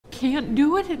can't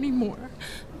do it anymore.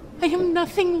 I have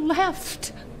nothing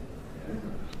left.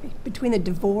 Between the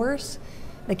divorce,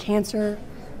 the cancer,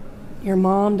 your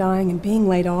mom dying, and being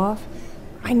laid off,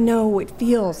 I know it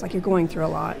feels like you're going through a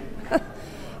lot.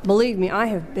 Believe me, I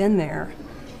have been there.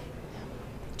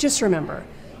 Just remember,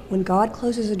 when God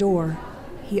closes a door,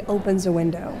 He opens a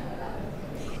window.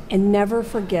 And never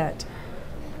forget,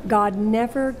 God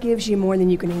never gives you more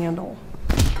than you can handle.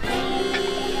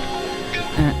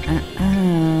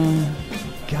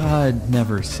 God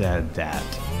never said that.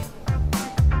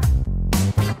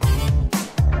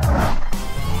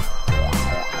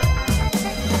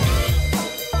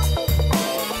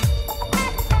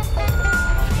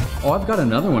 Oh, I've got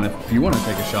another one if you want to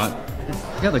take a shot.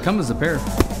 Yeah, they come as a pair.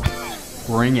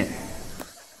 Bring it.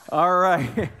 All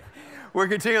right. We're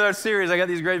continuing our series. I got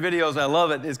these great videos. I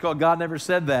love it. It's called God Never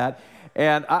Said That.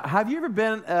 And have you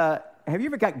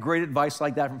ever got great advice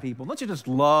like that from people? Don't you just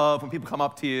love when people come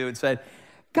up to you and say,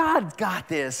 God's got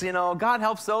this, God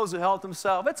helps those who help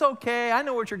themselves. It's okay. I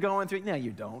know what you're going through. No,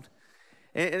 you don't.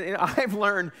 And I've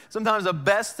learned sometimes the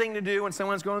best thing to do when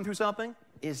someone's going through something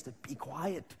is to be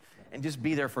quiet and just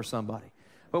be there for somebody.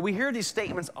 But we hear these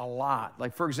statements a lot.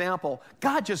 Like, for example,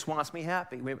 God just wants me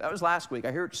happy. That was last week.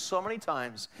 I hear it so many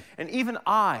times. And even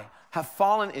I have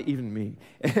fallen, even me,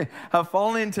 have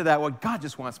fallen into that. Well, God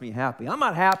just wants me happy. I'm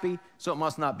not happy, so it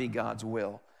must not be God's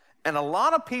will. And a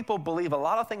lot of people believe a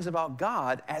lot of things about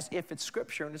God as if it's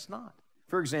Scripture, and it's not.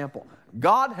 For example,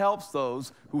 God helps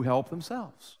those who help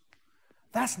themselves.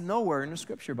 That's nowhere in the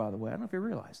Scripture, by the way. I don't know if you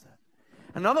realize that.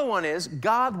 Another one is,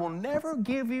 God will never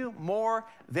give you more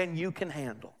than you can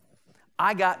handle.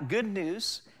 I got good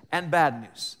news and bad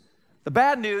news. The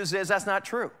bad news is that's not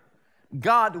true.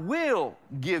 God will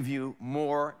give you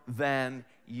more than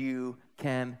you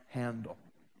can handle.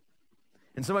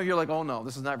 And some of you are like, oh no,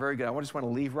 this is not very good. I just want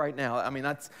to leave right now. I mean,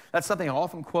 that's something I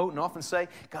often quote and often say.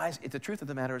 Guys, the truth of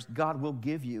the matter is God will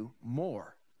give you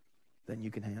more than you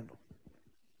can handle.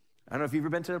 I don't know if you've ever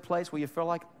been to a place where you feel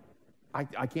like, I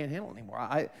can't handle it anymore.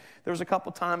 There was a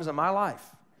couple times in my life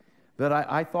that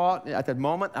I thought at that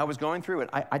moment I was going through it,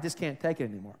 I just can't take it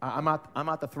anymore. I'm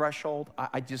at the threshold.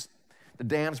 The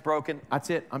dam's broken. That's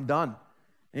it. I'm done.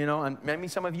 And maybe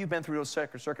some of you have been through those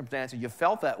circumstances. You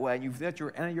felt that way, and you felt you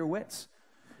were out of your wits.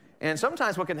 And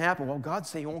sometimes what can happen, well, God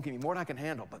say He won't give me more than I can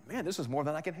handle. But man, this is more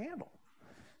than I can handle.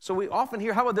 So we often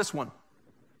hear, how about this one?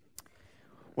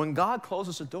 When God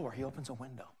closes a door, He opens a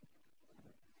window.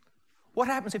 What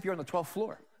happens if you're on the 12th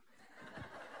floor?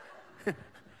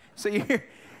 So you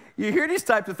hear these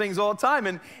types of things all the time,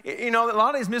 and a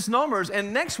lot of these misnomers.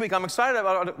 And next week, I'm excited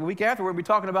about it. The week after, we'll be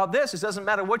talking about this. It doesn't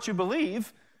matter what you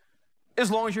believe, as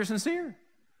long as you're sincere.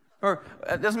 Or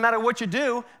it doesn't matter what you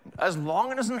do, as long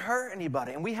as it doesn't hurt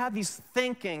anybody. And we have these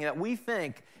thinking that we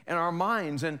think in our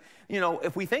minds, and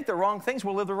if we think the wrong things,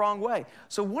 we'll live the wrong way.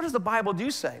 So what does the Bible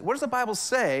say? What does the Bible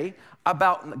say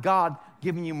about God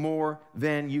giving you more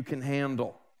than you can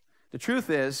handle? The truth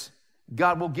is,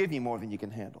 God will give you more than you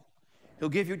can handle. He'll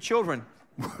give you children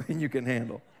more than you can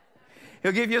handle.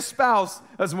 He'll give you a spouse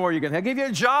that's more than you can handle. He'll give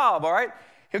you a job, all right?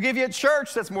 He'll give you a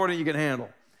church that's more than you can handle.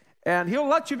 And He'll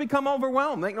let you become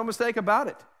overwhelmed. Make no mistake about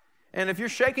it. And if you're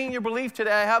shaking your belief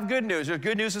today, I have good news.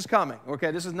 Good news is coming.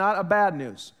 Okay, this is not a bad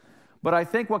news. But I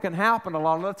think what can happen a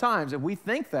lot of the times, if we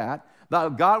think that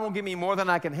God won't give me more than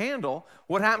I can handle,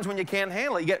 what happens when you can't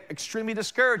handle it? You get extremely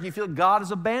discouraged. You feel God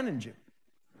has abandoned you.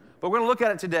 But we're going to look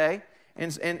at it today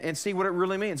and see what it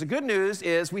really means. The good news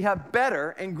is we have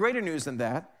better and greater news than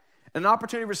that, an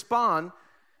opportunity to respond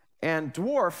and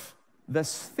dwarf the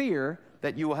fear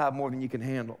that you will have more than you can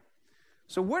handle.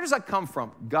 So where does that come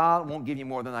from? God won't give you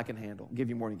more than I can handle, give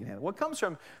you more than you can handle. Well, it comes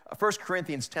from 1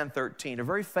 Corinthians 10:13, a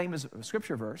very famous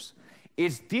scripture verse.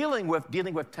 It's dealing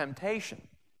with temptation.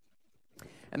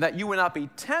 And that you will not be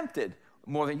tempted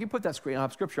more than, you put that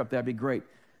scripture up there, that'd be great.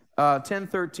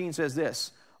 10:13 says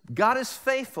this, God is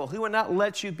faithful, He will not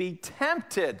let you be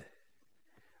tempted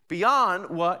beyond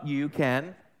what you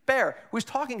can bear. We're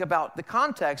talking about, the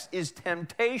context is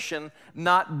temptation,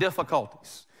 not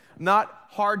difficulties, not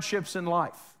hardships in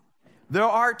life. There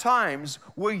are times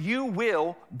where you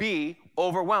will be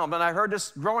overwhelmed. And I heard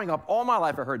this growing up, all my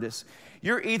life I heard this.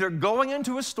 You're either going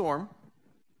into a storm,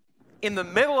 in the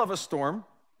middle of a storm,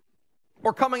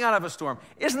 or coming out of a storm.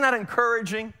 Isn't that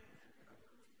encouraging?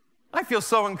 I feel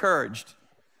so encouraged.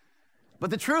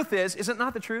 But the truth is it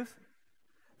not the truth?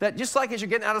 That just like as you're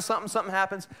getting out of something, something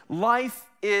happens, life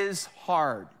is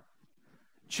hard.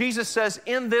 Jesus says,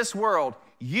 in this world,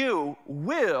 you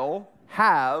will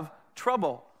have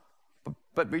trouble.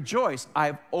 But rejoice,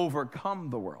 I've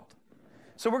overcome the world.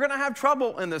 So we're going to have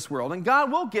trouble in this world, and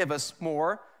God will give us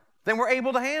more than we're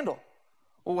able to handle.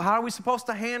 Well, how are we supposed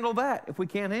to handle that if we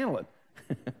can't handle it?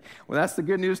 Well, that's the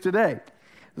good news today.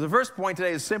 The first point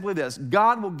today is simply this: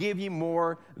 God will give you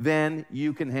more than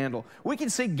you can handle. We can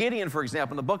see Gideon, for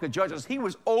example, in the book of Judges. He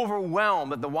was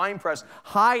overwhelmed at the winepress,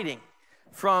 hiding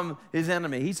from his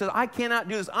enemy. He said, I cannot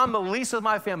do this. I'm the least of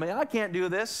my family. I can't do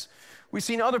this. We've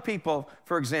seen other people,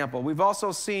 for example. We've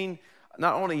also seen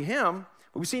not only him,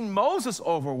 but we've seen Moses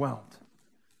overwhelmed.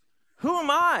 Who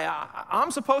am I?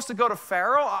 I'm supposed to go to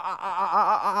Pharaoh.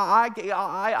 I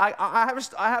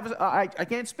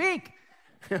can't speak.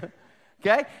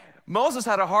 Okay? Moses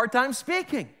had a hard time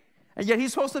speaking, and yet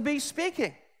he's supposed to be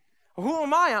speaking. Who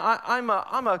am I?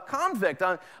 I'm a convict.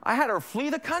 I had to flee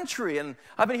the country, and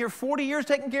I've been here 40 years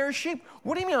taking care of sheep.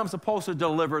 What do you mean I'm supposed to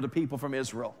deliver the people from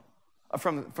Israel,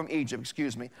 from Egypt,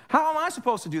 excuse me? How am I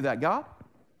supposed to do that, God?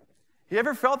 You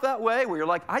ever felt that way where you're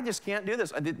like, I just can't do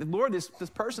this. Lord, this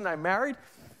person I married,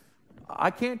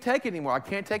 I can't take it anymore. I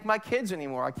can't take my kids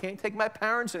anymore. I can't take my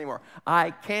parents anymore.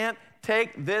 I can't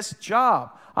take this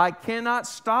job. I cannot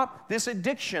stop this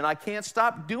addiction. I can't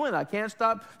stop doing it. I can't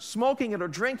stop smoking it or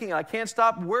drinking it. I can't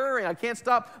stop worrying. I can't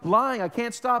stop lying. I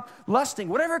can't stop lusting,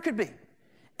 whatever it could be.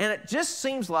 And it just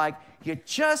seems like you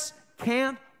just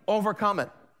can't overcome it.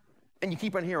 And you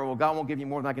keep on hearing, well, God won't give you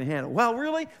more than I can handle. Well,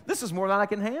 really? This is more than I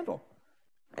can handle.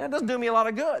 And it doesn't do me a lot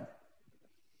of good.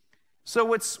 So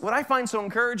what I find so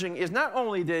encouraging is not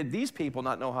only did these people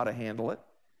not know how to handle it,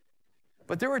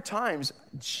 but there were times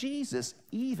Jesus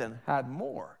even had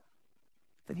more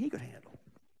than he could handle.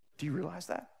 Do you realize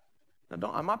that?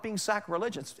 Now, I'm not being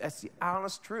sacrilegious. That's the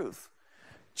honest truth.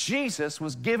 Jesus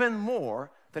was given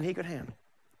more than he could handle.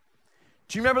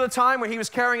 Do you remember the time when he was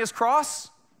carrying his cross?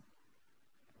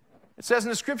 It says in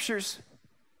the scriptures,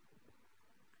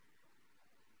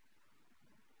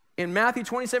 in Matthew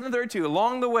 27:32,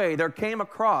 along the way there came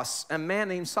across a man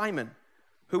named Simon,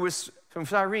 who was from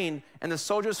Cyrene, and the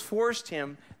soldiers forced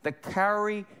him to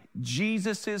carry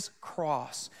Jesus'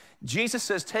 cross. Jesus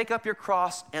says, take up your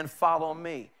cross and follow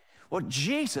me. Well,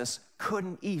 Jesus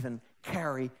couldn't even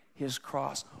carry his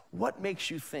cross. What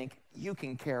makes you think you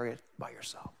can carry it by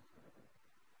yourself?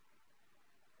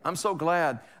 I'm so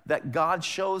glad that God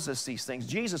shows us these things.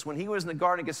 Jesus, when he was in the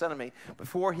Garden of Gethsemane,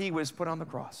 before he was put on the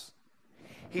cross,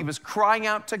 he was crying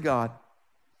out to God.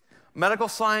 Medical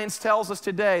science tells us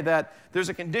today that there's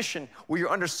a condition where you're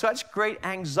under such great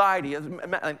anxiety,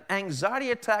 an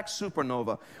anxiety attack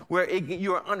supernova, where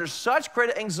you are under such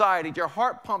great anxiety, your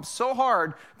heart pumps so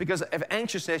hard because of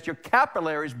anxiousness, your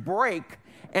capillaries break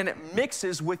and it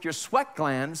mixes with your sweat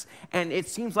glands, and it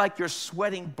seems like you're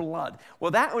sweating blood.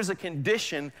 Well, that was a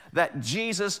condition that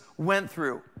Jesus went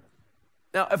through.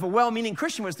 Now, if a well-meaning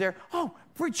Christian was there, oh,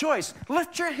 rejoice,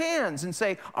 lift your hands and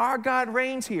say, our God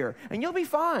reigns here, and you'll be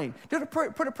fine.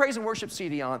 Put a praise and worship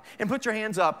CD on and put your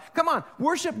hands up. Come on,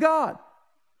 worship God.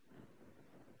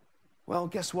 Well,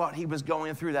 guess what? He was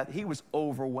going through that. He was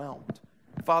overwhelmed.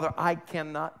 Father, I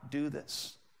cannot do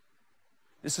this.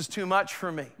 This is too much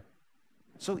for me.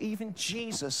 So even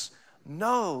Jesus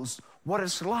knows what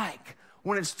it's like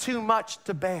when it's too much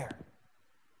to bear.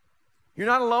 You're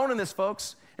not alone in this,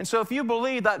 folks. And so if you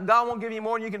believe that God won't give you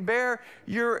more than you can bear,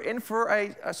 you're in for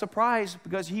a surprise,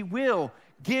 because he will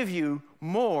give you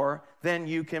more than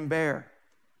you can bear.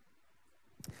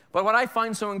 But what I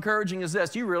find so encouraging is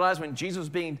this. You realize when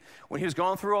when he was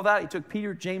going through all that, he took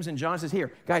Peter, James, and John and says,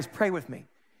 here, guys, pray with me.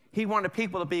 He wanted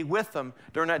people to be with them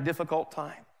during that difficult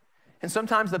time. And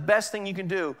sometimes the best thing you can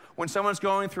do when someone's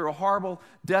going through a horrible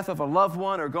death of a loved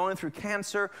one, or going through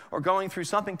cancer, or going through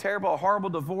something terrible, a horrible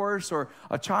divorce, or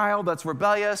a child that's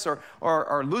rebellious,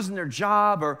 or losing their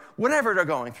job, or whatever they're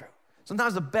going through.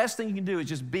 Sometimes the best thing you can do is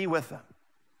just be with them.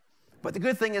 But the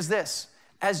good thing is this: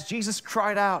 as Jesus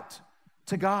cried out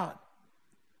to God,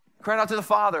 cried out to the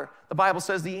Father, the Bible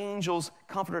says the angels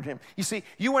comforted him. You see,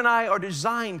 you and I are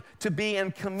designed to be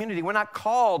in community. We're not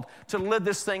called to live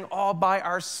this thing all by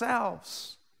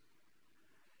ourselves.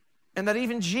 And that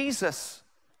even Jesus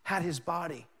had his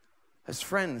body, his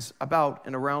friends about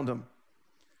and around him.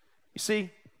 You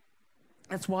see,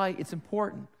 that's why it's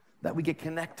important that we get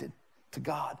connected to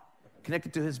God,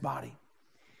 connected to his body.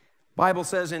 Bible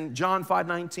says in John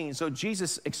 5:19, so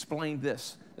Jesus explained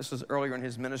this. This was earlier in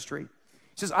his ministry.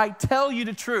 He says, I tell you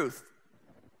the truth.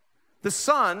 The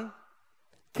Son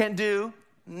can do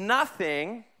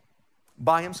nothing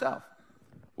by himself.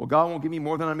 Well, God won't give me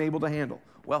more than I'm able to handle.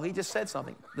 Well, he just said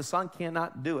something. The Son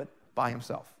cannot do it by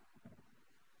himself.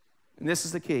 And this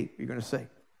is the key you're going to see.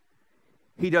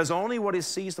 He does only what he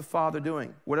sees the Father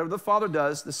doing. Whatever the Father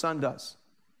does, the Son does.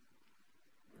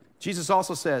 Jesus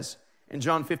also says in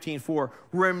John 15:4,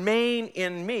 remain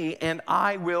in me and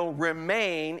I will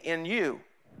remain in you.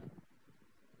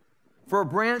 For a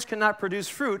branch cannot produce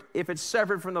fruit if it's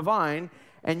severed from the vine,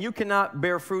 and you cannot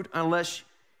bear fruit unless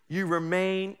you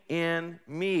remain in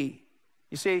me.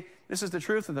 You see, this is the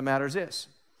truth of the matter is this.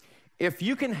 If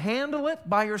you can handle it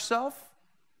by yourself,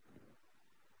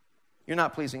 you're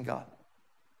not pleasing God.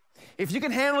 If you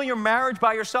can handle your marriage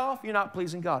by yourself, you're not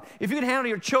pleasing God. If you can handle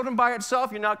your children by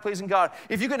yourself, you're not pleasing God.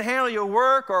 If you can handle your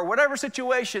work or whatever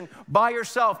situation by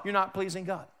yourself, you're not pleasing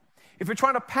God. If you're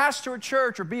trying to pastor a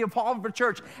church or be a part of a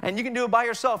church and you can do it by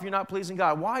yourself, you're not pleasing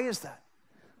God. Why is that?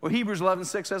 Well, Hebrews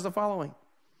 11:6 says the following.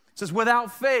 It says,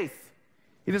 without faith,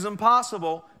 it is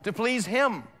impossible to please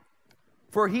him.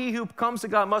 For he who comes to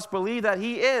God must believe that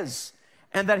he is,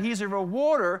 and that he's a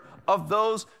rewarder of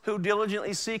those who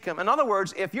diligently seek him. In other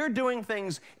words, if you're doing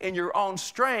things in your own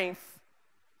strength,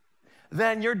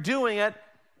 then you're doing it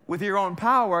with your own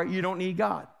power. You don't need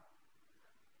God.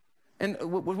 And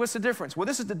what's the difference? Well,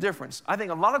 this is the difference. I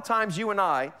think a lot of times you and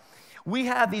I, we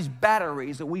have these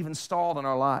batteries that we've installed in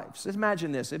our lives.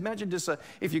 Imagine this. Imagine just,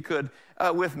 if you could,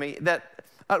 with me, that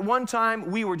at one time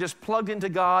we were just plugged into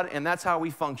God and that's how we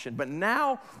functioned. But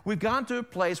now we've gone to a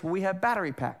place where we have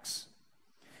battery packs.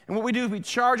 And what we do is we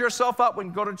charge ourselves up when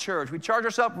we go to church. We charge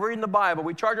ourselves up reading the Bible.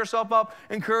 We charge ourselves up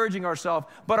encouraging ourselves.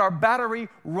 But our battery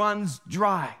runs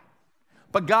dry.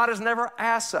 But God has never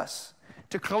asked us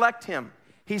to collect him.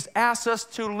 He's asked us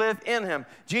to live in him.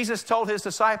 Jesus told his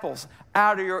disciples,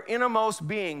 out of your innermost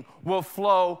being will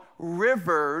flow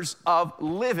rivers of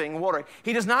living water.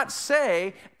 He does not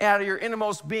say out of your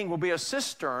innermost being will be a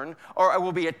cistern or it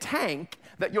will be a tank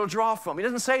that you'll draw from. He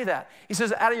doesn't say that. He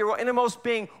says out of your innermost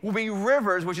being will be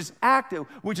rivers, which is active,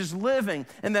 which is living,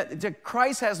 and that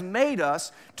Christ has made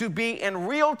us to be in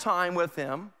real time with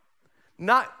him,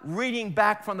 not reading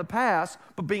back from the past,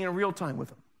 but being in real time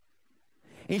with him.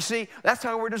 You see, that's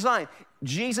how we're designed.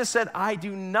 Jesus said, I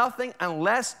do nothing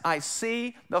unless I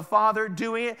see the Father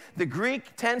doing it. The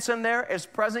Greek tense in there is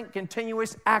present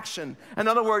continuous action. In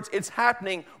other words, it's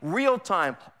happening real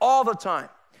time, all the time.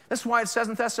 That's why it says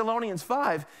in Thessalonians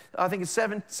 5, I think it's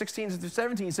 16 through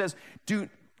 17, it says, do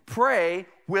pray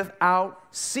without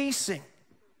ceasing.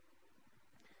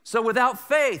 So without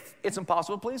faith, it's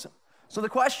impossible to please him. So the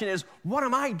question is, what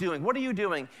am I doing? What are you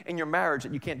doing in your marriage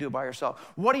that you can't do by yourself?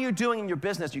 What are you doing in your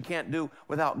business you can't do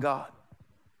without God?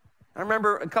 I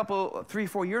remember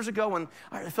 3-4 years ago when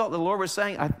I felt the Lord was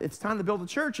saying, it's time to build a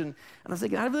church. And I was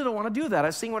thinking, I really don't want to do that.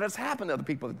 I've seen what has happened to other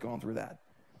people that have gone through that.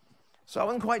 So I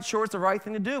wasn't quite sure it's the right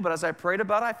thing to do. But as I prayed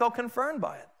about it, I felt confirmed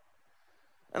by it.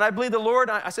 And I believe the Lord,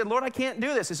 I said, Lord, I can't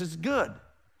do this. This is good.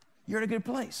 You're in a good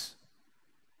place.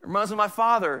 It reminds me of my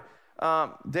father.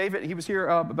 David, he was here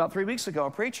about 3 weeks ago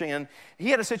preaching, and he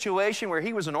had a situation where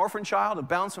he was an orphan child who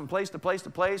bounced from place to place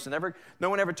to place, and no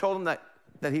one ever told him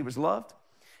that he was loved.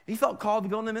 He felt called to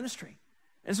go in the ministry.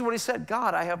 And this is what he said,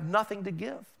 God, I have nothing to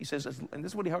give. He says, and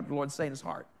this is what he heard the Lord say in his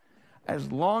heart,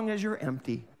 as long as you're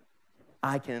empty,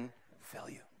 I can fill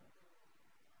you.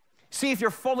 See, if you're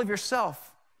full of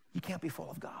yourself, you can't be full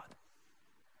of God.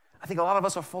 I think a lot of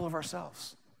us are full of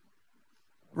ourselves,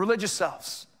 religious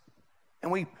selves.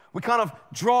 And we kind of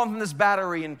draw from this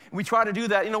battery, and we try to do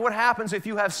that. You know, what happens if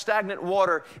you have stagnant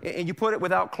water and you put it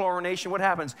without chlorination? What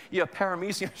happens? You have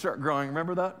paramecium start growing.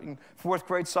 Remember that in 4th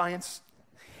grade science?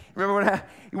 Remember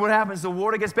what happens? The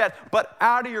water gets bad. But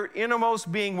out of your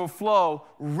innermost being will flow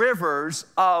rivers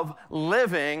of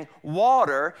living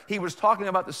water. He was talking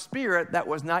about the Spirit that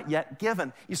was not yet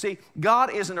given. You see,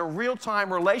 God is in a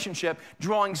real-time relationship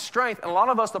drawing strength. And a lot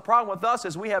of us, the problem with us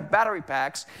is we have battery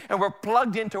packs and we're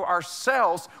plugged into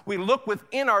ourselves. We look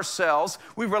within ourselves.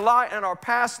 We rely on our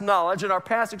past knowledge and our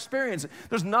past experience.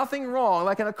 There's nothing wrong,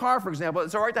 like in a car, for example.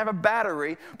 It's all right to have a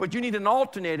battery, but you need an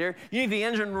alternator. You need the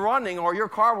engine running or your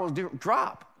car will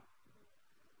drop.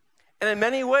 And in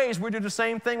many ways, we do the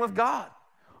same thing with God.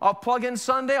 I'll plug in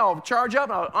Sunday, I'll charge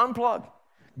up, and I'll unplug.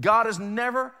 God has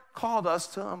never called us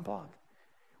to unplug.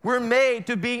 We're made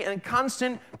to be in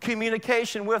constant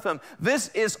communication with him. This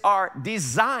is our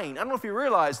design. I don't know if you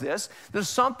realize this. There's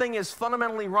something is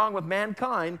fundamentally wrong with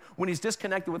mankind when he's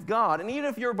disconnected with God. And even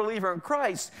if you're a believer in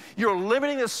Christ, you're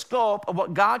limiting the scope of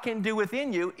what God can do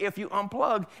within you if you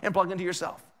unplug and plug into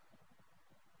yourself.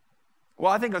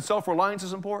 Well, I think that self-reliance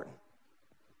is important.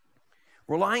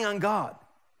 Relying on God.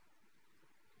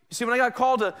 You see, when I got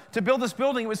called to build this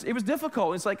building, it was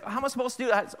difficult. It's like, how am I supposed to do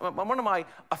that? One of my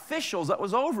officials that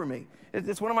was over me,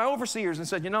 it's one of my overseers, and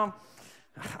said, you know,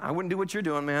 I wouldn't do what you're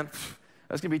doing, man.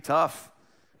 That's going to be tough.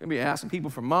 I'm going to be asking people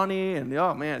for money, and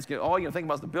oh, man, all you're going to think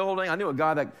about is the building. I knew a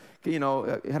guy that, you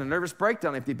know, had a nervous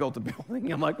breakdown after he built the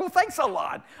building. I'm like, well, thanks a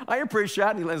lot. I appreciate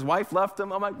it. And his wife left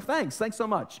him. I'm like, thanks so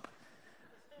much.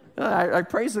 I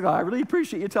praise the God. I really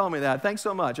appreciate you telling me that. Thanks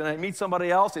so much. And I meet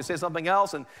somebody else, they say something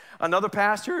else, and another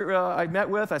pastor I met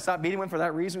with, I stopped meeting with for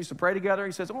that reason. We used to pray together.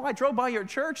 He says, I drove by your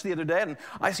church the other day, and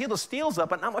I see the steel's up,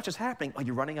 but not much is happening. Are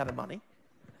you running out of money?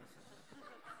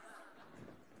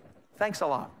 Thanks a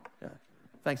lot. Yeah.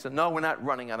 Thanks. No, we're not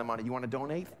running out of money. You want to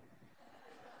donate?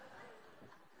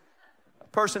 A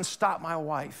person stopped my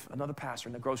wife, another pastor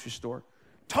in the grocery store.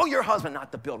 Tell your husband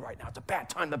not to build right now. It's a bad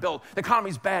time to build. The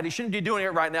economy's bad. He shouldn't be doing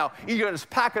it right now. You're going to just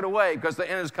pack it away because the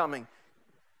end is coming.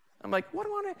 I'm like, what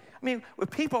do I mean,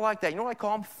 with people like that, you know what I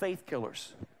call them? Faith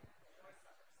killers.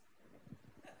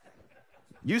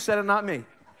 You said it, not me.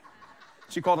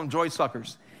 She called them joy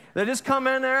suckers. They just come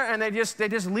in there and they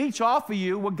just leech off of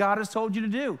you what God has told you to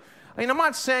do. I mean, I'm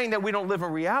not saying that we don't live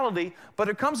in reality, but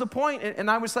there comes a point,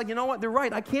 and I was like, you know what? They're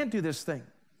right. I can't do this thing.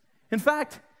 In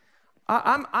fact,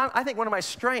 I think one of my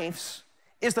strengths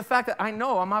is the fact that I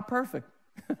know I'm not perfect.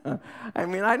 I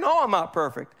mean, I know I'm not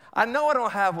perfect. I know I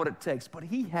don't have what it takes, but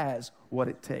He has what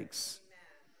it takes.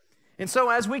 And so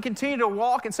as we continue to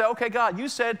walk and say, okay, God, you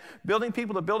said building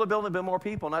people to build a building, build more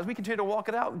people. And as we continue to walk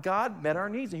it out, God met our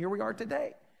needs, and here we are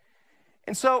today.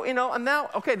 And so, and now,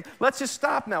 okay, let's just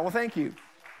stop now. Well, thank you.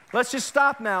 Let's just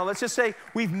stop now. Let's just say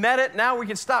we've met it. Now we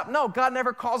can stop. No, God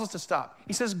never calls us to stop.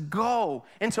 He says, go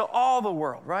into all the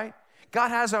world, right? God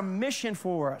has a mission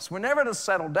for us. We're never to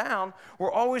settle down.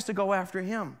 We're always to go after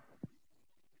Him.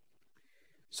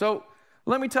 So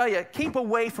let me tell you, keep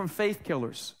away from faith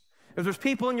killers. If there's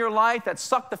people in your life that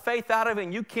suck the faith out of it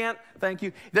and you can't, thank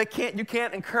you, you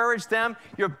can't encourage them,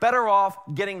 you're better off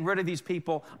getting rid of these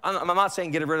people. I'm not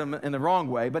saying get rid of them in the wrong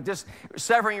way, but just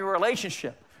severing your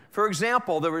relationship. For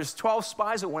example, there was 12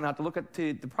 spies that went out to look at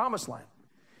the promised land.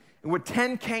 And when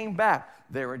 10 came back,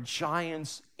 there were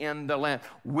giants in the land.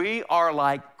 We are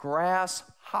like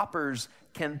grasshoppers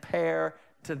compared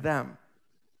to them.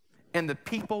 And the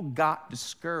people got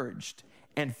discouraged,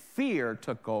 and fear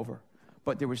took over.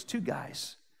 But there was 2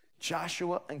 guys,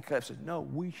 Joshua and Caleb, said, no,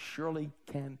 we surely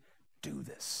can do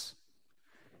this.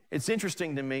 It's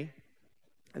interesting to me.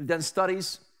 I've done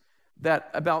studies that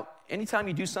about anytime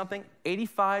you do something,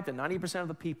 85 to 90% of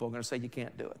the people are going to say you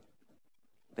can't do it.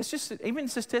 It's just, even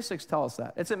statistics tell us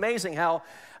that. It's amazing how,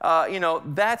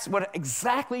 that's what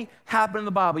exactly happened in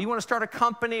the Bible. You want to start a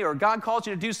company or God calls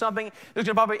you to do something, there's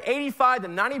going to probably 85 to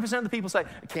 90% of the people say,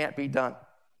 it can't be done.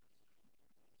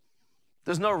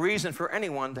 There's no reason for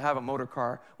anyone to have a motor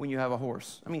car when you have a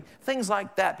horse. I mean, things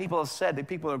like that, people have said that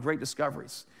people have great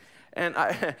discoveries. And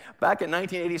back in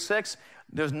 1986,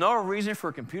 there's no reason for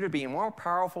a computer being more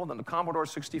powerful than the Commodore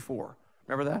 64.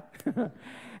 Remember that?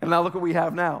 And now look what we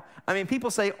have now. I mean, people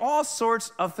say all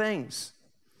sorts of things.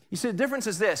 You see, the difference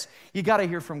is this. You got to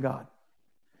hear from God.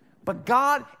 But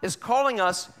God is calling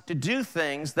us to do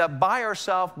things that by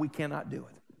ourselves we cannot do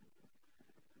it.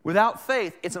 Without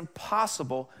faith, it's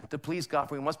impossible to please God,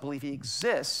 for we must believe He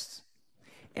exists,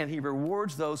 and He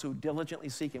rewards those who diligently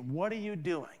seek Him. What are you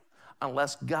doing?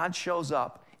 Unless God shows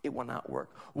up, it will not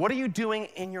work. What are you doing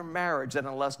in your marriage that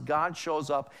unless God shows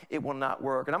up, it will not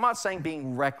work? And I'm not saying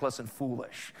being reckless and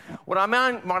foolish. What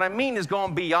I mean is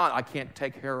going beyond, I can't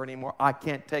take her anymore, I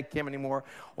can't take him anymore.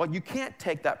 Well, you can't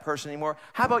take that person anymore.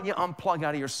 How about you unplug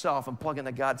out of yourself and plug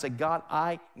into God and say, God,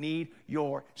 I need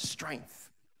your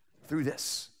strength through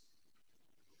this.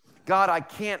 God, I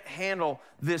can't handle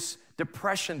this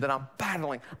depression that I'm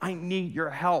battling. I need your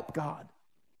help, God.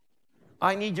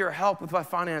 I need your help with my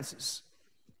finances.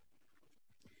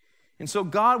 And so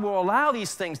God will allow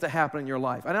these things to happen in your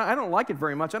life. I don't like it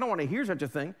very much. I don't want to hear such a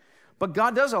thing, but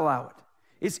God does allow it.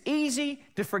 It's easy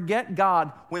to forget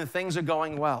God when things are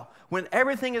going well. When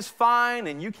everything is fine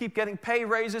and you keep getting pay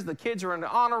raises, the kids are in the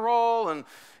honor roll, and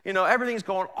everything's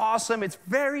going awesome, it's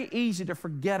very easy to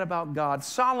forget about God.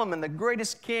 Solomon, the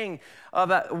greatest king,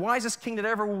 the wisest king that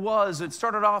ever was, it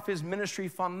started off his ministry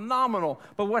phenomenal.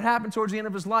 But what happened towards the end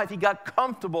of his life? He got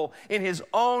comfortable in his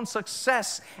own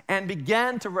success and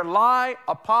began to rely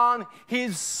upon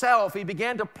himself. He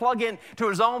began to plug in to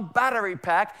his own battery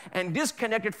pack and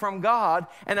disconnected from God.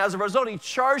 And as a result, he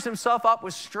charged himself up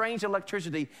with strange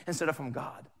electricity instead of from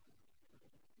God.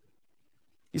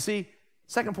 You see,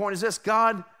 second point is this: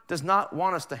 God does not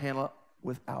want us to handle it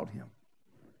without Him.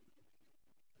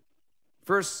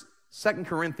 2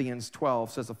 Corinthians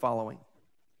 12 says the following.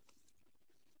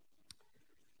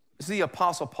 This is the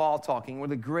Apostle Paul talking. One of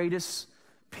the greatest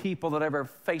people that ever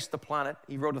faced the planet.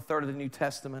 He wrote a third of the New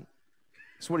Testament.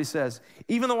 This is what he says.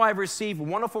 Even though I've received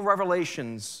wonderful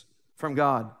revelations from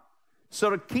God, so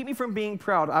to keep me from being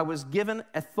proud, I was given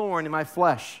a thorn in my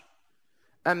flesh,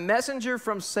 a messenger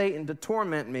from Satan to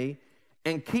torment me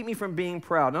and keep me from being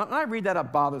proud. Now, when I read that,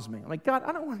 it bothers me. I'm like, God,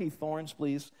 I don't want any thorns,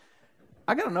 please.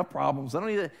 I got enough problems. I don't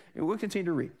need to. We'll continue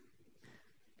to read.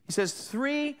 He says,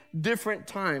 3 different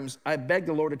times I begged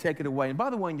the Lord to take it away. And by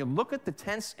the way, when you look at the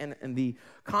tense and the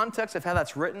context of how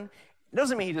that's written, it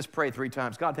doesn't mean he just prayed 3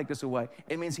 times, God, take this away.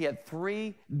 It means he had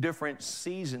 3 different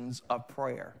seasons of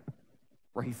prayer,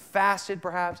 where he fasted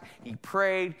perhaps, he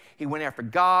prayed, he went after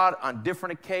God on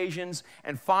different occasions,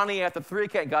 and finally after 3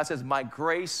 occasions, God says, my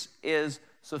grace is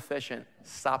sufficient.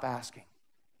 Stop asking.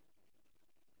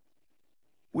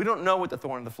 We don't know what the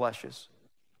thorn in the flesh is.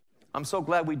 I'm so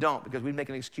glad we don't, because we'd make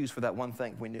an excuse for that one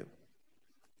thing if we knew.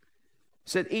 He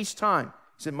said each time,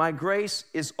 he said, my grace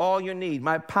is all you need.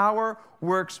 My power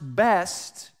works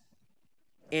best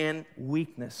in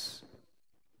weakness.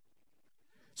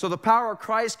 So the power of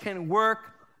Christ can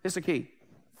work, this is the key,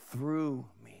 through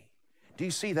me. Do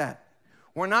you see that?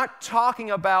 We're not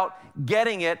talking about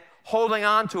getting it, holding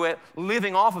on to it,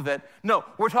 living off of it. No,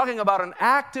 we're talking about an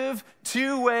active,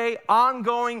 2-way,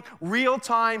 ongoing,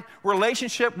 real-time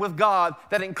relationship with God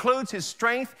that includes his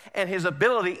strength and his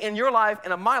ability in your life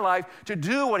and in my life to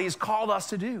do what he's called us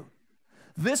to do.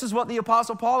 This is what the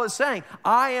Apostle Paul is saying.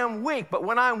 I am weak, but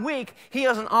when I'm weak, he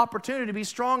has an opportunity to be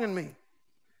strong in me.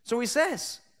 So he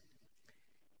says,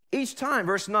 each time,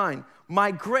 verse 9, my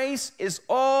grace is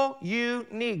all you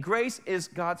need. Grace is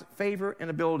God's favor and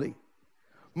ability.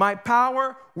 My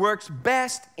power works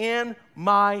best in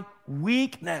my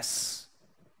weakness.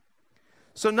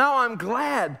 So now I'm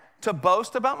glad to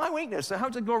boast about my weakness. So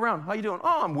how's it go around? How you doing?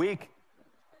 Oh, I'm weak.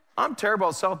 I'm terrible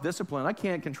at self-discipline. I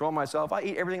can't control myself. I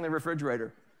eat everything in the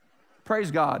refrigerator.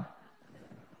 Praise God.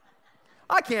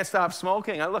 I can't stop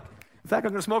smoking. In fact,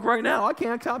 I'm going to smoke right now. I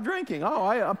can't stop drinking. Oh,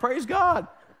 I praise God.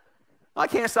 I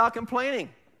can't stop complaining.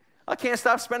 I can't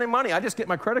stop spending money. I just get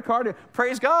my credit card.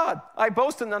 Praise God. I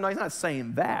boast in them. No, he's not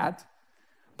saying that.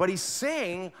 But he's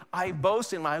saying, I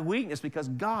boast in my weakness because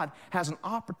God has an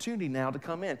opportunity now to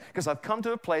come in. Because I've come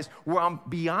to a place where I'm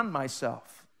beyond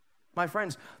myself. My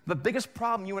friends, the biggest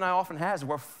problem you and I often have is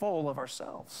we're full of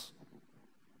ourselves.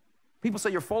 People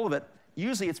say you're full of it.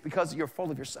 Usually it's because you're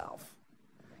full of yourself.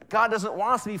 God doesn't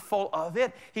want us to be full of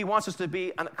it. He wants us to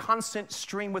be a constant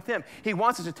stream with him. He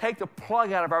wants us to take the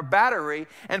plug out of our battery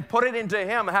and put it into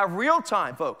him and have real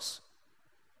time, folks.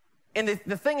 And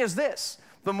the thing is this.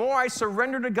 The more I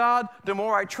surrender to God, the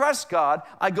more I trust God,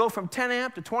 I go from 10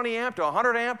 amp to 20 amp to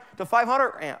 100 amp to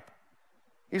 500 amp.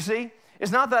 You see?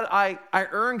 It's not that I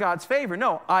earn God's favor.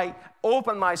 No, I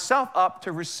open myself up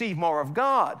to receive more of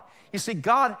God. You see,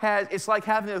 it's like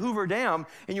having a Hoover Dam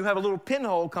and you have a little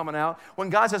pinhole coming out when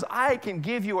God says, I can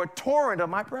give you a torrent of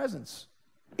my presence.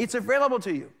 It's available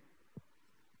to you.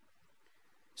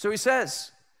 So he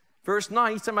says, verse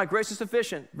 9, he said, my grace is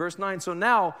sufficient. Verse 9, so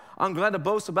now I'm glad to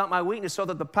boast about my weakness so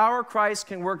that the power of Christ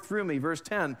can work through me. Verse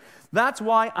 10, that's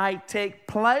why I take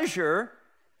pleasure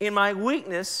in my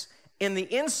weakness, in the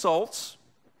insults.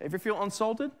 Ever feel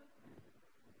insulted?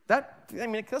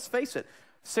 Let's face it.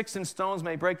 Sticks and stones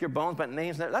may break your bones, but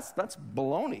names, that's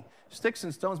baloney. Sticks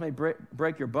and stones may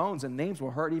break your bones, and names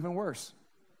will hurt even worse.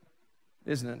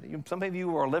 Isn't it? Some of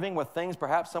you are living with things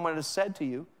perhaps someone has said to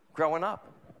you growing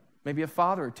up. Maybe a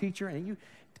father or a teacher, and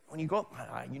when you go,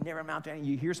 you never amount to anything.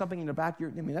 You hear something in the back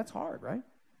of that's hard, right?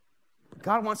 But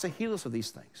God wants to heal us of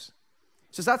these things.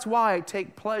 He says, that's why I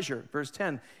take pleasure, verse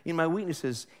 10, in my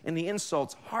weaknesses, in the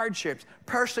insults, hardships,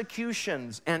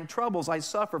 persecutions, and troubles I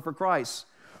suffer for Christ.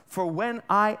 For when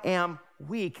I am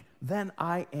weak, then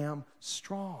I am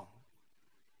strong.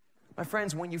 My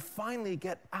friends, when you finally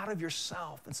get out of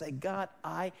yourself and say, God,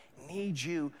 I need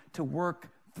you to work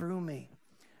through me.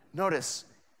 Notice,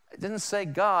 it doesn't say,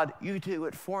 God, you do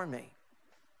it for me.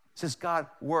 It says, God,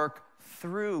 work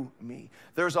through me.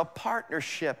 There's a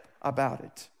partnership about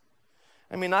it.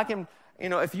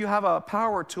 If you have a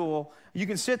power tool, you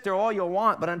can sit there all you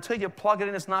want, but until you plug it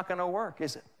in, it's not going to work,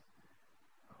 is it?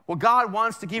 Well, God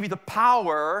wants to give you the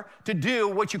power to do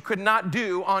what you could not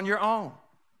do on your own.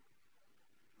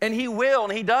 And he will,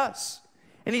 and he does.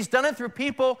 And he's done it through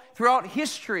people throughout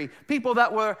history. People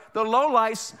that were the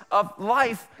lowlights of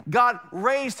life, God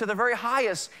raised to the very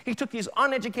highest. He took these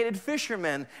uneducated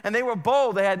fishermen, and they were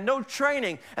bold. They had no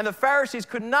training, and the Pharisees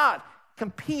could not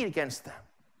compete against them.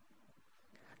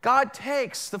 God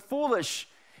takes the foolish.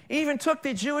 He even took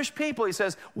the Jewish people. He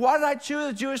says, why did I choose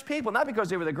the Jewish people? Not because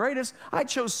they were the greatest. I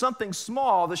chose something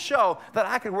small to show that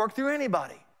I could work through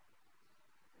anybody.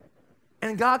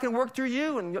 And God can work through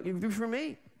you and through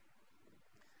me.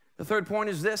 The third point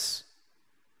is this.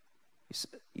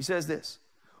 He says this.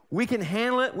 We can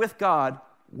handle it with God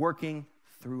working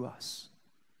through us.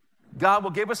 God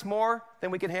will give us more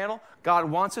than we can handle. God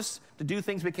wants us to do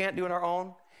things we can't do on our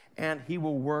own, and he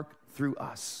will work through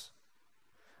us.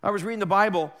 I was reading the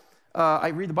Bible I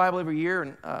read the Bible every year,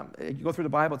 and you go through the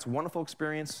Bible. It's a wonderful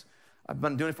experience. I've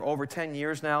been doing it for over 10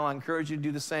 years now. I encourage you to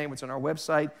do the same. It's on our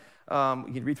website.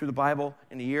 You can read through the Bible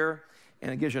in a year,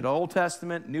 and it gives you the Old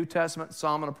Testament, New Testament,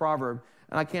 Psalm, and a proverb.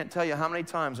 And I can't tell you how many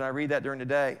times when I read that during the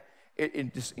day,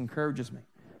 it just encourages me.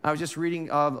 I was just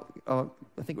reading, I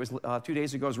think it was 2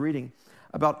 days ago, I was reading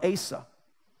about Asa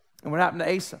and what happened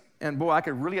to Asa. And boy, I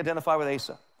could really identify with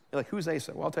Asa. You're like, who's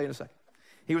Asa? Well, I'll tell you in a second.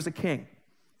 He was a king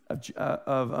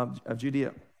of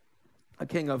Judea, a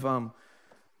king of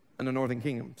in the northern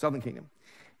kingdom, southern kingdom.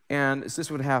 And this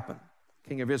would happen,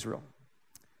 king of Israel,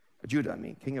 Judah,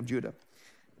 king of Judah.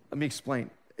 Let me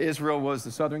explain. Israel was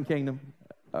the southern kingdom.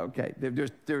 Okay,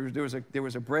 there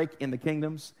was a break in the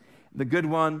kingdoms. The good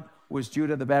one was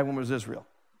Judah, the bad one was Israel.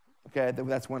 Okay,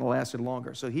 that's when it lasted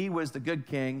longer. So he was the good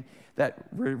king that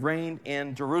reigned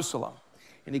in Jerusalem.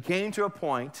 And he came to a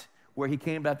point where he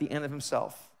came at the end of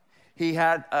himself. He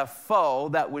had a foe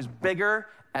that was bigger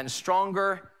and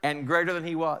stronger and greater than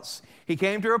he was. He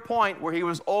came to a point where he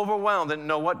was overwhelmed and didn't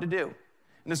know what to do.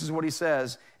 And this is what he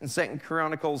says in 2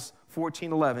 Chronicles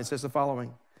 14:11. It says the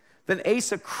following. Then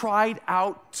Asa cried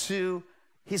out to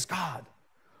his God,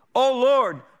 "O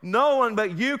Lord, no one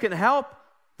but you can help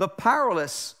the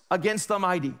powerless against the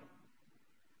mighty."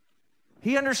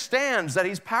 He understands that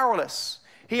he's powerless.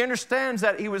 He understands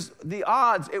that it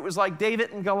was like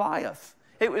David and Goliath.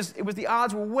 The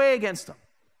odds were way against him.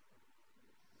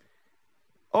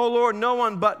 "O Lord, no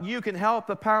one but you can help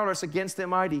the powerless against the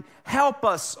mighty. Help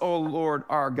us, O Lord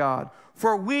our God,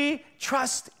 for we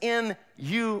trust in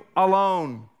you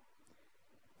alone.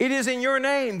 It is in your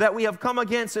name that we have come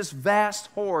against this vast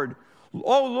horde.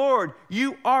 O Lord,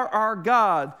 you are our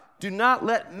God. Do not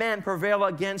let men prevail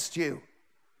against you."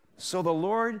 So the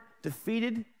Lord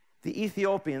defeated the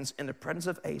Ethiopians in the presence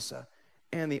of Asa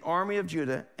and the army of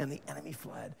Judah, and the enemy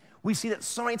fled. We see that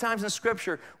so many times in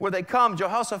Scripture where they come,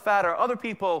 Jehoshaphat or other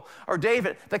people or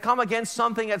David, they come against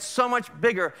something that's so much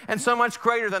bigger and so much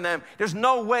greater than them. There's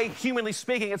no way, humanly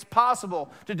speaking, it's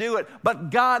possible to do it.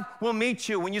 But God will meet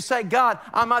you. When you say, "God,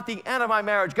 I'm at the end of my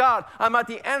marriage. God, I'm at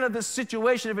the end of this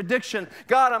situation of addiction.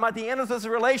 God, I'm at the end of this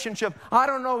relationship. I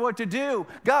don't know what to do.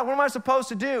 God, what am I supposed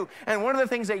to do?" And one of the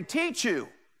things they teach you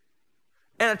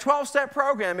in a 12-step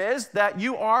program is that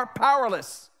you are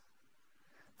powerless.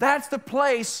 That's the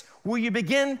place where you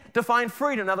begin to find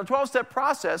freedom. Now, the 12-step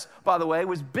process, by the way,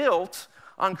 was built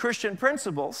on Christian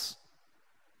principles.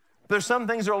 There's some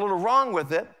things that are a little wrong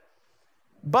with it,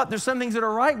 but there's some things that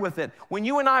are right with it. When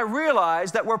you and I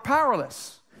realize that we're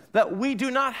powerless, that we do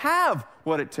not have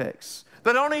what it takes,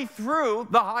 that only through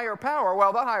the higher power,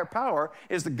 well, the higher power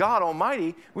is the God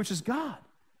Almighty, which is God.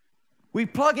 We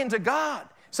plug into God,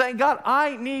 saying, "God,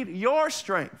 I need your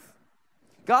strength.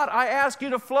 God, I ask you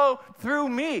to flow through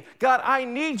me. God, I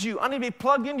need you. I need to be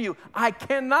plugged into you. I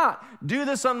cannot do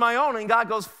this on my own." And God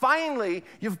goes, "Finally,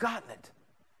 you've gotten it.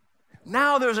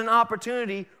 Now there's an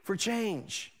opportunity for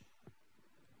change."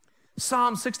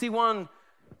 Psalm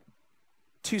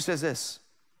 61:2 says this,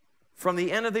 "From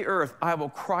the end of the earth I will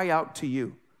cry out to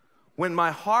you when my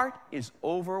heart is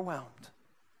overwhelmed."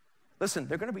 Listen,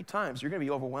 there are going to be times you're going to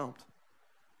be overwhelmed.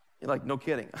 You're like, "No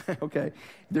kidding." Okay.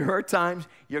 There are times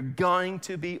you're going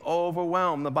to be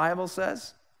overwhelmed. The Bible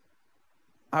says,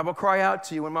 "I will cry out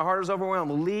to you when my heart is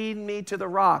overwhelmed. Lead me to the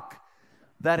rock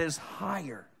that is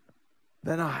higher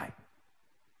than I."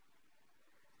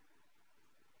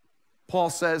 Paul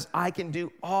says, "I can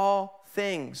do all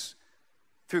things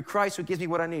through Christ who gives me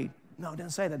what I need." No, it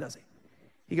doesn't say that, does he?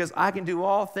 He goes, "I can do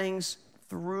all things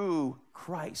through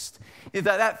Christ."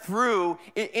 That through,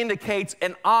 it indicates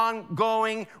an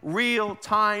ongoing,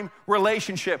 real-time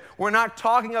relationship. We're not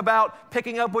talking about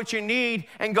picking up what you need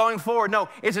and going forward. No,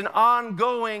 it's an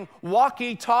ongoing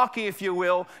walkie-talkie, if you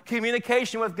will,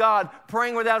 communication with God,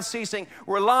 praying without ceasing,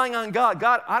 relying on God.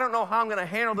 "God, I don't know how I'm going to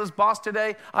handle this boss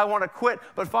today. I want to quit,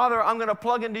 but Father, I'm going to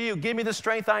plug into you. Give me the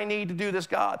strength I need to do this,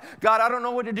 God. God, I don't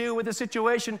know what to do with this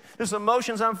situation, this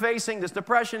emotions I'm facing, this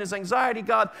depression, this anxiety,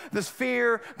 God, this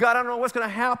fear. God, I don't know what's going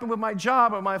to happen with my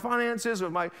job or my finances or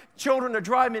my children. They're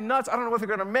driving me nuts. I don't know if they're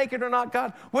going to make it or not.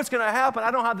 God, what's going to happen?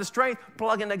 I don't have the strength."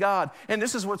 Plug into God. And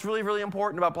this is what's really, really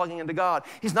important about plugging into God.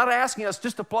 He's not asking us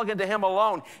just to plug into Him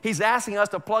alone. He's asking us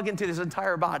to plug into His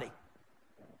entire body.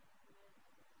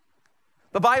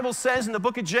 The Bible says in the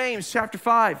book of James, chapter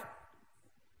 5,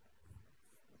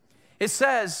 it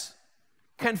says,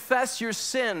 "Confess your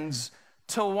sins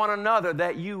to one another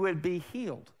that you would be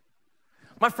healed."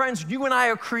 My friends, you and I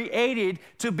are created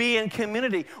to be in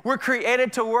community. We're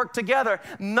created to work together.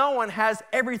 No one has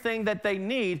everything that they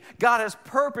need. God has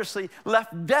purposely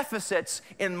left deficits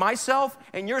in myself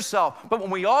and yourself. But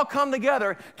when we all come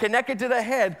together, connected to the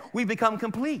head, we become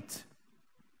complete.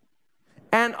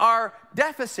 And our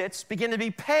deficits begin to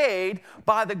be paid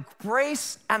by the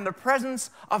grace and the presence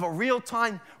of a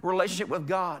real-time relationship with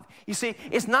God. You see,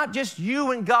 it's not just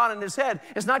you and God in his head.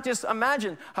 It's not just,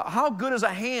 imagine, how good is a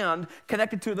hand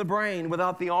connected to the brain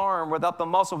without the arm, without the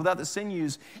muscle, without the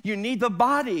sinews? You need the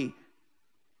body.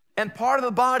 And part of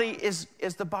the body is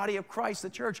the body of Christ, the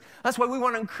church. That's why we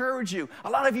want to encourage you. A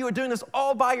lot of you are doing this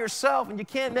all by yourself and you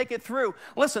can't make it through.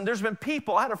 Listen, there's been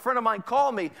people, I had a friend of mine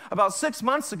call me about 6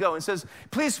 months ago and says,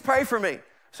 please pray for me.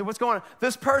 So what's going on?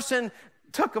 This person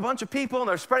took a bunch of people and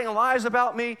they're spreading lies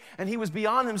about me and he was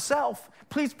beyond himself.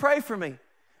 Please pray for me.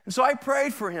 And so I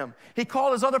prayed for him. He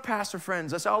called his other pastor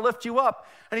friends. I said, I'll lift you up.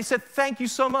 And he said, thank you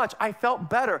so much. I felt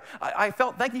better. I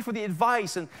felt, thank you for the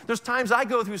advice. And there's times I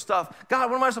go through stuff. God,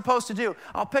 what am I supposed to do?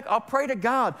 I'll pray to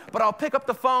God, but I'll pick up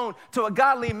the phone to a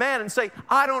godly man and say,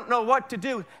 I don't know what to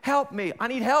do. Help me. I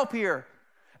need help here.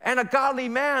 And a godly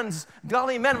man,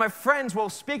 my friends, will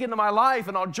speak into my life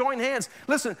and I'll join hands.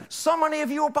 Listen, so many of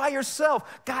you are by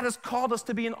yourself. God has called us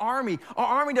to be an army. Our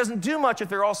army doesn't do much if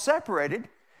they're all separated.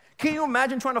 Can you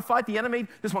imagine trying to fight the enemy?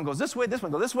 This one goes this way, this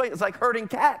one goes this way. It's like herding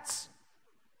cats.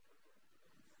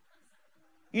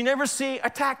 You never see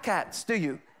attack cats, do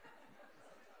you?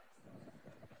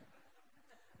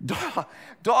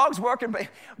 Dogs working.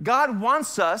 God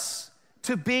wants us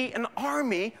to be an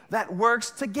army that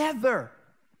works together.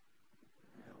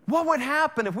 What would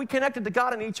happen if we connected to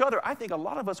God and each other? I think a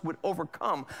lot of us would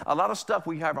overcome a lot of stuff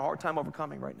we have a hard time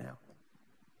overcoming right now.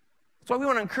 That's why we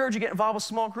want to encourage you to get involved with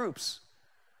small groups.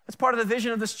 That's part of the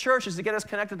vision of this church, is to get us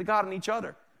connected to God and each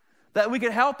other, that we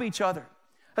can help each other.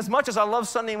 As much as I love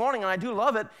Sunday morning, and I do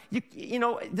love it, you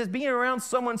know, just being around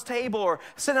someone's table or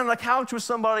sitting on the couch with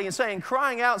somebody and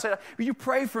crying out and saying, will you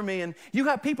pray for me? And you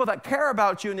have people that care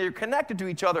about you and they're connected to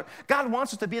each other. God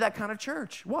wants us to be that kind of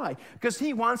church. Why? Because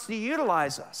he wants to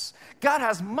utilize us. God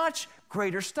has much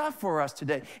greater stuff for us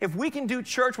today. If we can do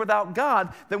church without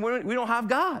God, then we don't have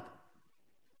God.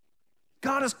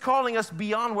 God is calling us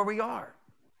beyond where we are.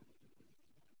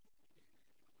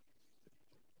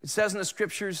 It says in the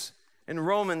scriptures in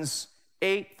Romans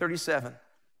 8:37,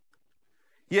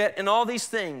 yet in all these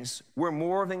things we're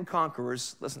more than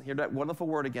conquerors. Listen, hear that wonderful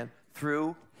word again,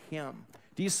 through him.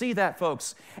 Do you see that,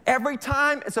 folks? Every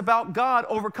time it's about God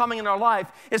overcoming in our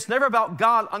life, it's never about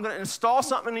God, I'm going to install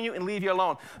something in you and leave you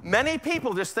alone. Many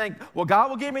people just think, well, God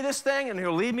will give me this thing and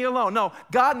he'll leave me alone. No,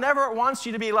 God never wants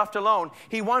you to be left alone.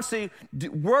 He wants to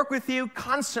work with you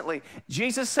constantly.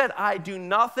 Jesus said, I do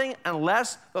nothing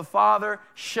unless the Father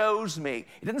shows me.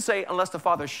 He didn't say unless the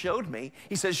Father showed me.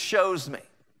 He says shows me.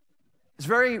 It's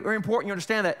very, very important you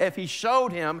understand that. If he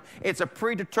showed him, it's a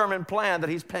predetermined plan that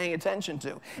he's paying attention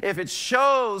to. If it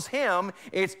shows him,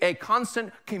 it's a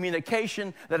constant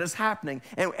communication that is happening.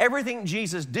 And everything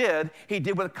Jesus did, he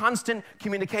did with constant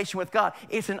communication with God.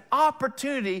 It's an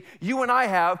opportunity you and I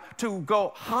have to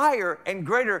go higher and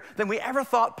greater than we ever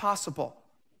thought possible.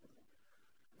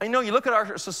 I know you look at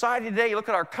our society today, you look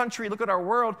at our country, you look at our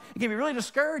world, it can be really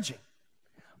discouraging.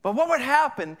 But what would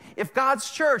happen if God's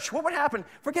church, what would happen?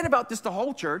 Forget about just the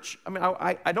whole church. I mean,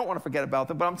 I don't want to forget about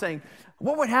them, but I'm saying,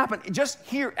 what would happen just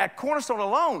here at Cornerstone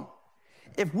alone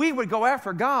if we would go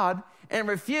after God and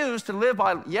refuse to live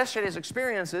by yesterday's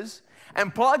experiences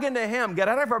and plug into him, get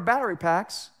out of our battery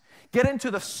packs, get into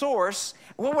the source?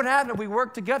 What would happen if we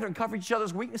worked together and covered each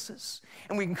other's weaknesses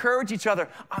and we encourage each other?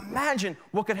 Imagine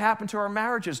what could happen to our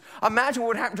marriages. Imagine what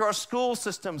would happen to our school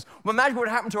systems. Imagine what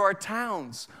would happen to our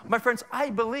towns. My friends, I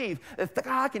believe that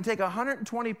God can take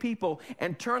 120 people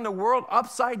and turn the world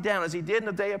upside down as he did in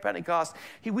the day of Pentecost.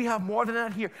 We have more than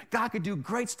that here. God could do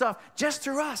great stuff just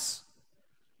through us.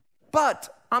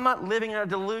 But I'm not living in a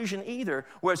delusion either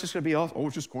where it's just going to be, oh,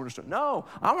 it's just Cornerstone. No,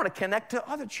 I want to connect to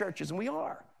other churches, and we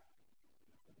are.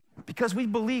 Because we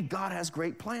believe God has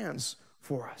great plans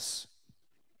for us.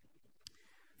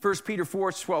 1 Peter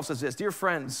 4:12 says this, dear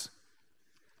friends,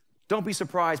 don't be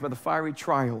surprised by the fiery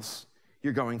trials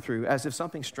you're going through as if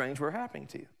something strange were happening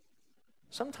to you.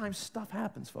 Sometimes stuff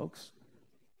happens, folks.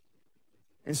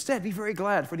 Instead, be very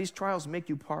glad, for these trials make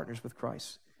you partners with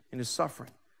Christ in his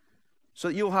suffering, so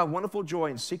that you'll have wonderful joy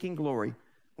in seeking glory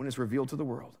when it's revealed to the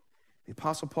world. The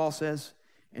Apostle Paul says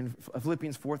in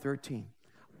Philippians 4:13,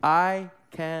 I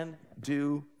can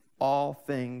do all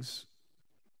things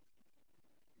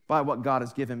by what God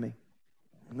has given me.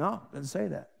 No, it doesn't say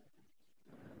that.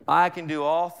 I can do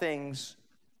all things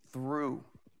through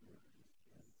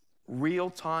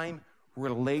real-time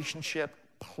relationship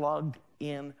plugged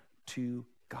into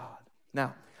God.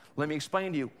 Now, let me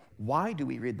explain to you, why do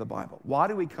we read the Bible? Why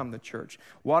do we come to church?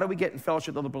 Why do we get in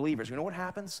fellowship with other believers? You know what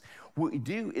happens? What we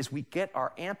do is we get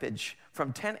our ampage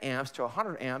from 10 amps to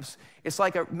 100 amps. It's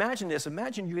like, imagine this.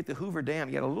 Imagine you get the Hoover Dam.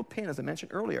 You got a little pin, as I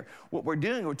mentioned earlier. What we're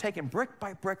doing, we're taking brick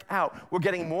by brick out. We're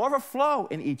getting more of a flow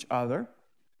in each other.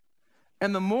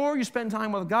 And the more you spend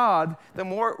time with God, the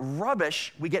more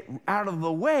rubbish we get out of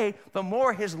the way, the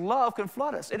more his love can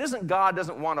flood us. It isn't God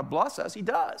doesn't want to bless us. He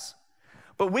does.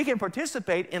 But we can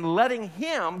participate in letting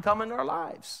him come into our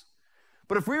lives.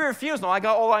 But if we refuse, no, I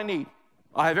got all I need.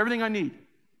 I have everything I need.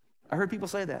 I heard people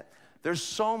say that. There's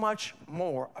so much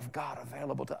more of God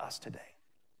available to us today.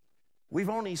 We've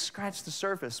only scratched the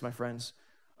surface, my friends,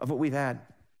 of what we've had.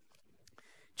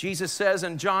 Jesus says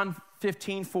in John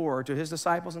 15:4 to his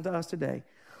disciples and to us today,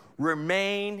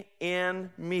 remain in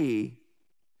me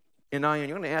and I in you.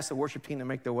 You're going to ask the worship team to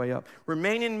make their way up.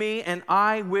 Remain in me and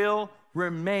I will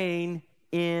remain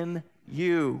in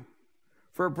you.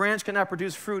 For a branch cannot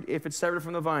produce fruit if it's severed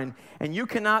from the vine, and you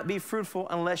cannot be fruitful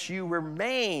unless you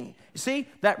remain. You see,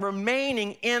 that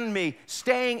remaining in me,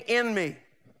 staying in me.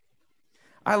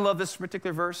 I love this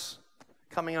particular verse.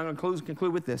 I'm going to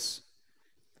conclude with this.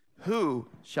 Who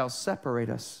shall separate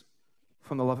us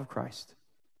from the love of Christ?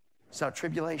 Shall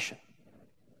tribulation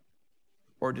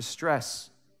or distress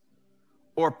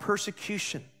or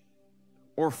persecution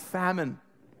or famine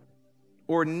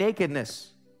or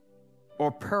nakedness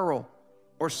or peril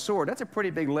or sword? That's a pretty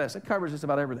big list. It covers just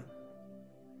about everything.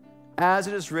 As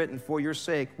it is written, for your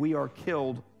sake we are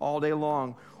killed all day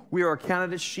long. We are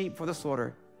counted as sheep for the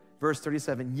slaughter. Verse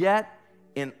 37, yet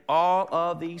in all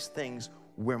of these things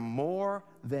we're more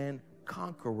than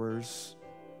conquerors.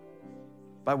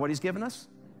 By what he's given us?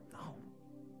 No.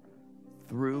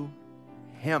 Through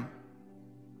him.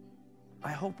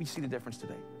 I hope you see the difference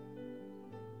today.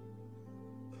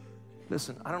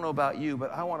 Listen, I don't know about you,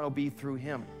 but I want to be through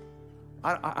him.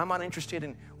 I'm not interested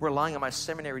in relying on my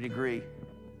seminary degree,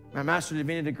 my Master of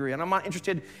Divinity degree, and I'm not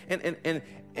interested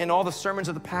in all the sermons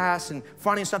of the past and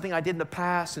finding something I did in the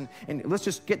past and let's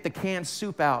just get the canned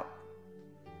soup out.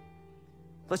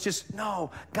 Let's just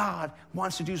know God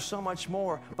wants to do so much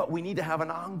more, but we need to have an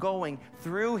ongoing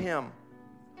through him.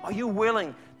 Are you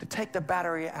willing to take the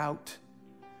battery out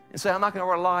and say, I'm not going to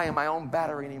rely on my own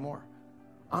battery anymore.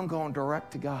 I'm going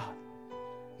direct to God.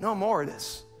 No more of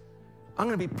this. I'm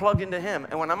going to be plugged into him.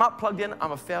 And when I'm not plugged in,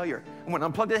 I'm a failure. And when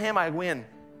I'm plugged into him, I win.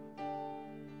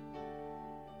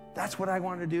 That's what I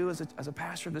want to do as a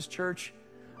pastor of this church.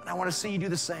 And I want to see you do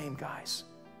the same, guys.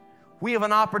 We have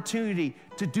an opportunity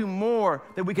to do more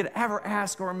than we could ever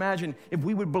ask or imagine if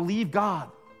we would believe God.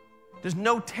 There's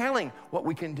no telling what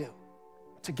we can do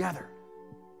together.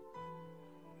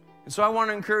 And so I want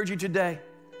to encourage you today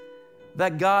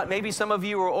that God, maybe some of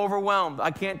you are overwhelmed. I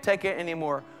can't take it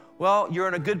anymore. Well, you're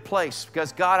in a good place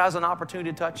because God has an opportunity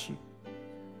to touch you.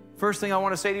 First thing I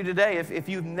want to say to you today, if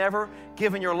you've never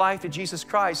given your life to Jesus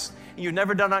Christ, and you've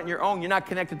never done it on your own, you're not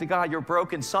connected to God, you're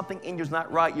broken, something in you's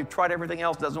not right, you've tried everything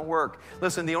else, doesn't work.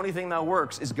 Listen, the only thing that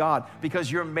works is God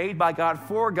because you're made by God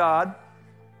for God.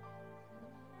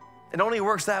 It only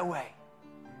works that way.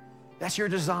 That's your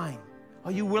design.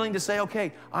 Are you willing to say,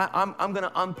 okay, I'm going to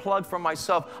unplug from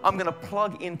myself. I'm going to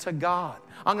plug into God.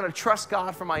 I'm going to trust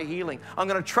God for my healing. I'm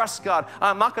going to trust God.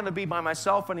 I'm not going to be by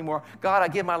myself anymore. God, I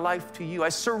give my life to you. I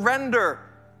surrender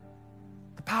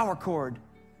the power cord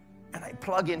and I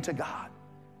plug into God.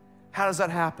 How does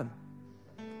that happen?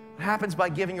 It happens by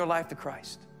giving your life to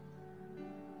Christ.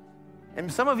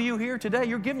 And some of you here today,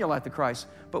 you're giving your life to Christ.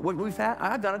 But what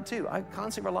I've done it too. I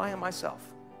constantly rely on myself.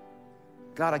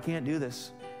 God, I can't do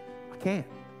this. Can't.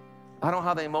 I don't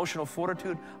have the emotional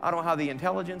fortitude. I don't have the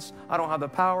intelligence. I don't have the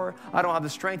power. I don't have the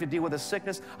strength to deal with this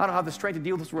sickness. I don't have the strength to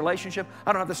deal with this relationship.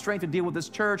 I don't have the strength to deal with this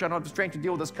church. I don't have the strength to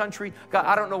deal with this country. God,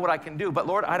 I don't know what I can do. But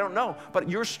Lord, I don't know. But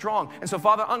you're strong. And so,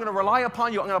 Father, I'm going to rely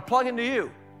upon you. I'm going to plug into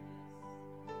you.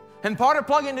 And part of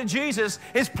plugging into Jesus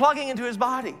is plugging into his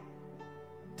body.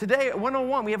 Today at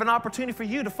 101, we have an opportunity for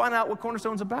you to find out what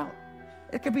Cornerstone's about.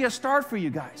 It could be a start for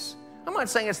you guys. I'm not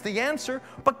saying it's the answer,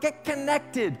 but get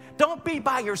connected. Don't be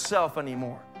by yourself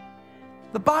anymore.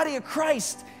 The body of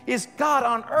Christ is God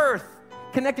on earth,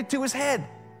 connected to his head.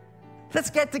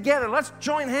 Let's get together. Let's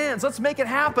join hands. Let's make it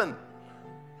happen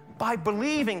by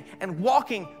believing and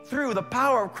walking through the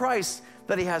power of Christ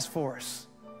that he has for us.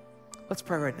 Let's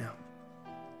pray right now.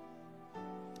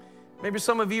 Maybe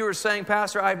some of you are saying,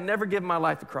 Pastor, I've never given my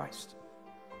life to Christ.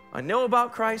 I know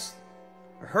about Christ.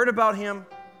 I heard about him.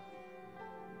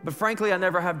 But frankly, I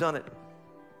never have done it.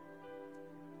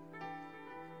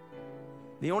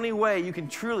 The only way you can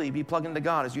truly be plugged into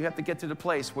God is you have to get to the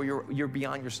place where you're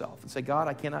beyond yourself and say, God,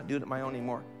 I cannot do it on my own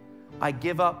anymore. I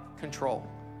give up control.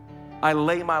 I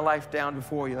lay my life down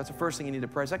before you. That's the first thing you need to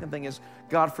pray. Second thing is,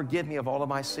 God, forgive me of all of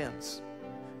my sins.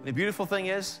 And the beautiful thing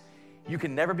is, you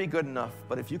can never be good enough,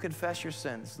 but if you confess your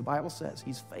sins, the Bible says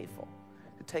He's faithful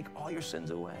to take all your sins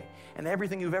away. And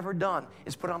everything you've ever done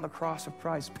is put on the cross of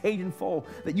Christ, paid in full,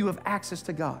 that you have access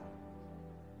to God.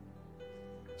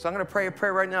 So I'm going to pray a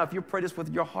prayer right now. If you pray this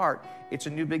with your heart, it's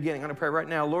a new beginning. I'm going to pray right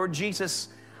now. Lord Jesus,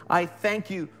 I thank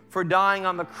you for dying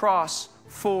on the cross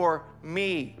for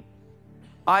me.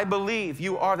 I believe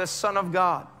you are the Son of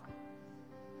God.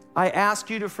 I ask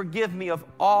you to forgive me of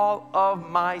all of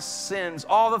my sins,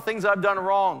 all the things I've done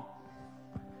wrong,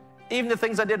 even the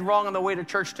things I did wrong on the way to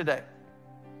church today.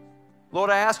 Lord,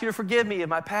 I ask you to forgive me of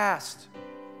my past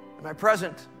and my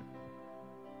present.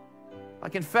 I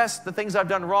confess the things I've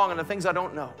done wrong and the things I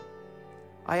don't know.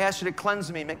 I ask you to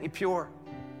cleanse me, make me pure,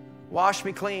 wash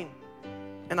me clean,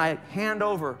 and I hand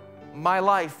over my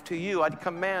life to you.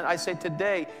 I say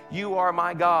today, you are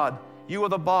my God. You are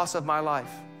the boss of my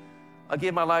life. I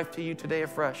give my life to you today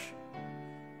afresh.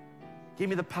 Give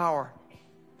me the power,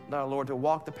 now, Lord, to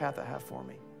walk the path you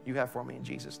have for me in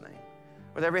Jesus' name.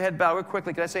 With every head bowed, real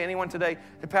quickly, can I say anyone today,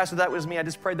 Pastor, that was me. I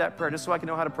just prayed that prayer just so I can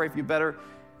know how to pray for you better.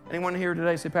 Anyone here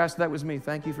today say, Pastor, that was me.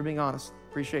 Thank you for being honest.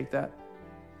 Appreciate that.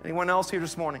 Anyone else here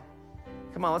this morning?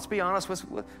 Come on, let's be honest.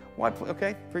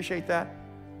 Okay, appreciate that.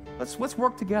 Let's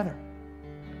work together.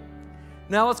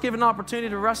 Now let's give an opportunity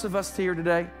to the rest of us here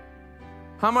today.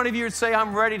 How many of you would say,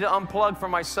 I'm ready to unplug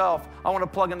from myself? I want to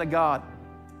plug into God.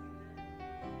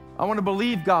 I want to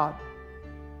believe God.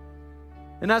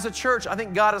 And as a church, I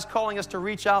think God is calling us to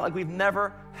reach out like we've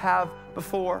never have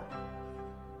before.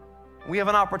 We have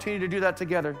an opportunity to do that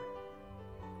together.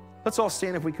 Let's all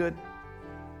stand if we could.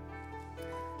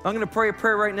 I'm going to pray a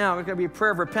prayer right now. It's going to be a prayer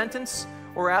of repentance,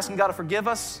 where we're asking God to forgive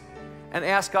us and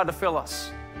ask God to fill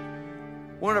us.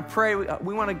 We want to pray.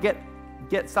 We want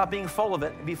to stop being full of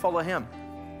it and be full of Him.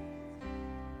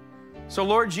 So,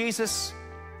 Lord Jesus,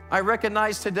 I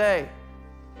recognize today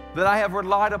that I have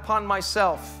relied upon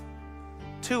myself.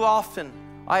 Too often,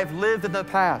 I have lived in the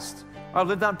past. I've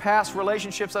lived on past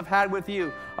relationships I've had with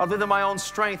you. I've lived in my own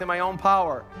strength and my own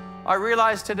power. I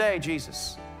realize today,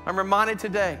 Jesus, I'm reminded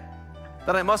today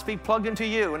that I must be plugged into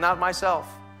you and not myself,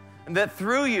 and that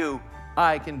through you,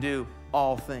 I can do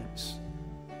all things.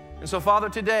 And so, Father,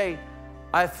 today,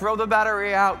 I throw the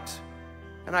battery out,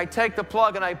 and I take the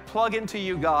plug and I plug into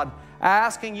you, God,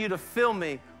 asking you to fill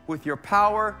me with your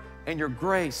power and your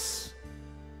grace.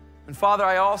 And Father,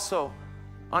 I also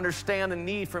understand the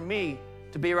need for me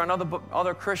to be around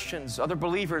other Christians, other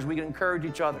believers. We can encourage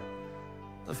each other.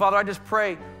 So Father, I just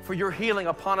pray for your healing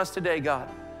upon us today, God,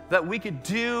 that we could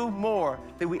do more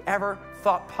than we ever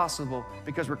thought possible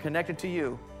because we're connected to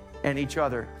you and each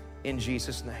other in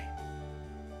Jesus' name.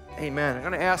 Amen. I'm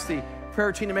going to ask the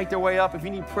prayer team to make their way up. If you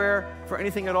need prayer for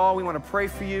anything at all, we want to pray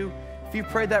for you. If you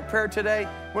prayed that prayer today,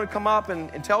 you want to come up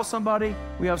and tell somebody.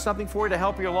 We have something for you to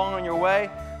help you along on your way.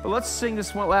 But let's sing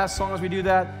this one last song as we do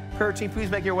that. Prayer team, please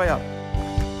make your way up.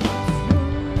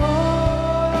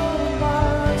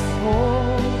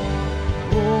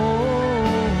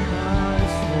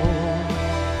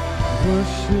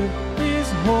 Worship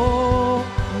His holy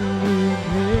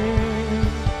name.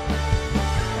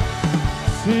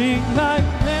 Sing like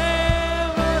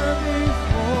never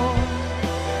before.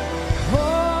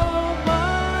 Oh,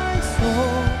 my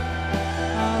soul,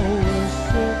 I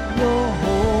worship Your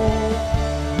holy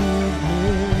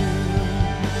name.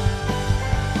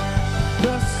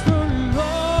 Bless the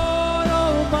Lord,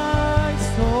 oh my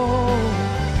soul,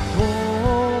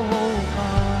 oh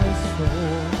my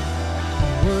soul.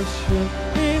 Worship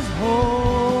His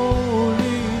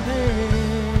holy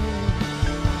name.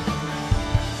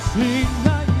 Sing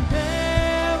like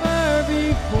never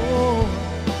before.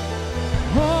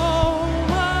 Oh,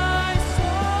 my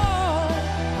soul,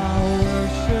 I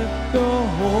worship the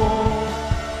holy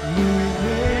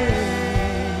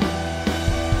name.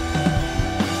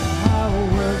 I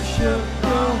worship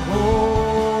the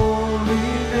holy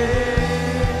name.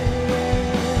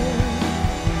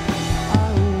 I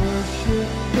worship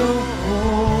the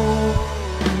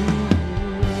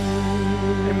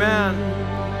Amen.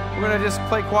 We're going to just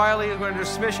play quietly. We're going to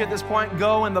dismiss you at this point.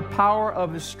 Go in the power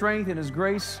of His strength and His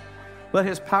grace. Let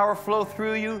His power flow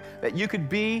through you, that you could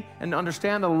be and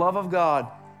understand the love of God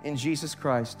in Jesus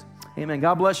Christ. Amen.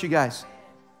 God bless you guys.